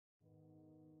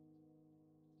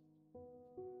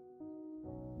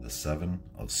Seven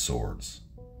of Swords.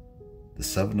 The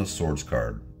Seven of Swords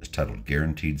card is titled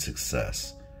Guaranteed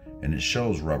Success, and it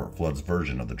shows Robert Flood's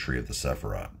version of the Tree of the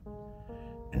Sephiroth.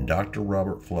 In Dr.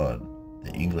 Robert Flood,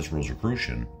 the English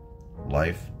Rosicrucian,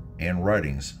 Life and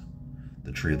Writings,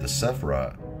 the Tree of the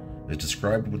Sephiroth is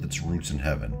described with its roots in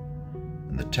heaven,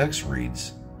 and the text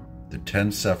reads, "The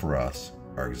 10 Sephiroths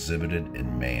are exhibited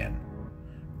in man,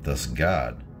 thus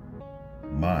God,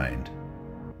 mind,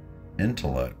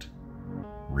 intellect,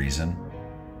 reason,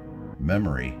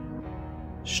 memory,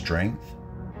 strength,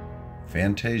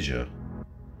 fantasia,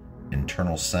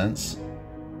 internal sense,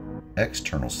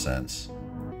 external sense,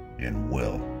 and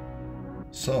will."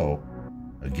 So,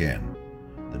 again,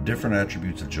 the different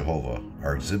attributes of Jehovah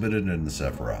are exhibited in the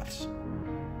Sephiroths.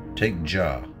 Take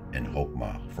Jah and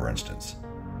Hokmah, for instance.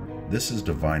 This is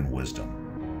divine wisdom,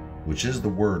 which is the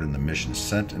word in the mission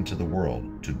sent into the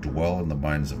world to dwell in the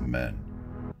minds of men.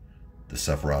 The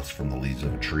Sephiroths from the leaves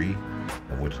of a tree,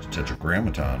 of which the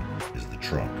Tetragrammaton is the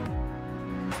trunk.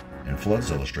 In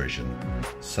Flood's illustration,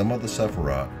 some of the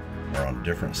Sephiroth are on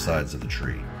different sides of the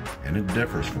tree, and it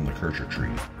differs from the Kircher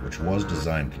tree, which was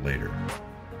designed later.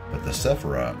 But the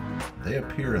Sephiroth, they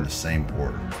appear in the same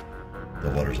order.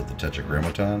 The letters of the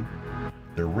Tetragrammaton,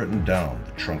 they're written down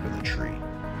the trunk of the tree.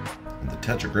 In the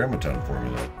Tetragrammaton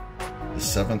formula, the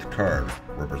 7th card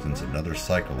represents another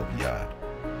cycle of Yod.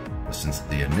 But since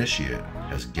the initiate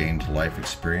has gained life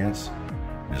experience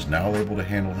and is now able to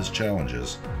handle his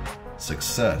challenges,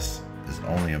 success is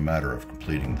only a matter of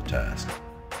completing the task.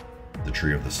 The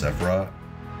Tree of the Sephiroth,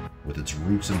 with its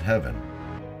roots in heaven,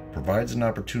 provides an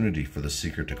opportunity for the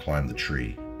seeker to climb the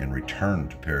tree and return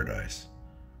to paradise.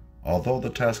 Although the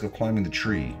task of climbing the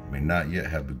tree may not yet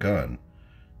have begun,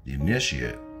 the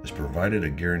initiate is provided a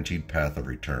guaranteed path of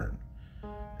return,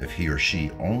 if he or she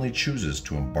only chooses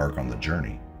to embark on the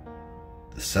journey.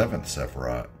 The 7th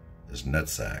Sephiroth is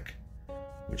Netzach,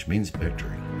 which means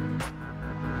victory.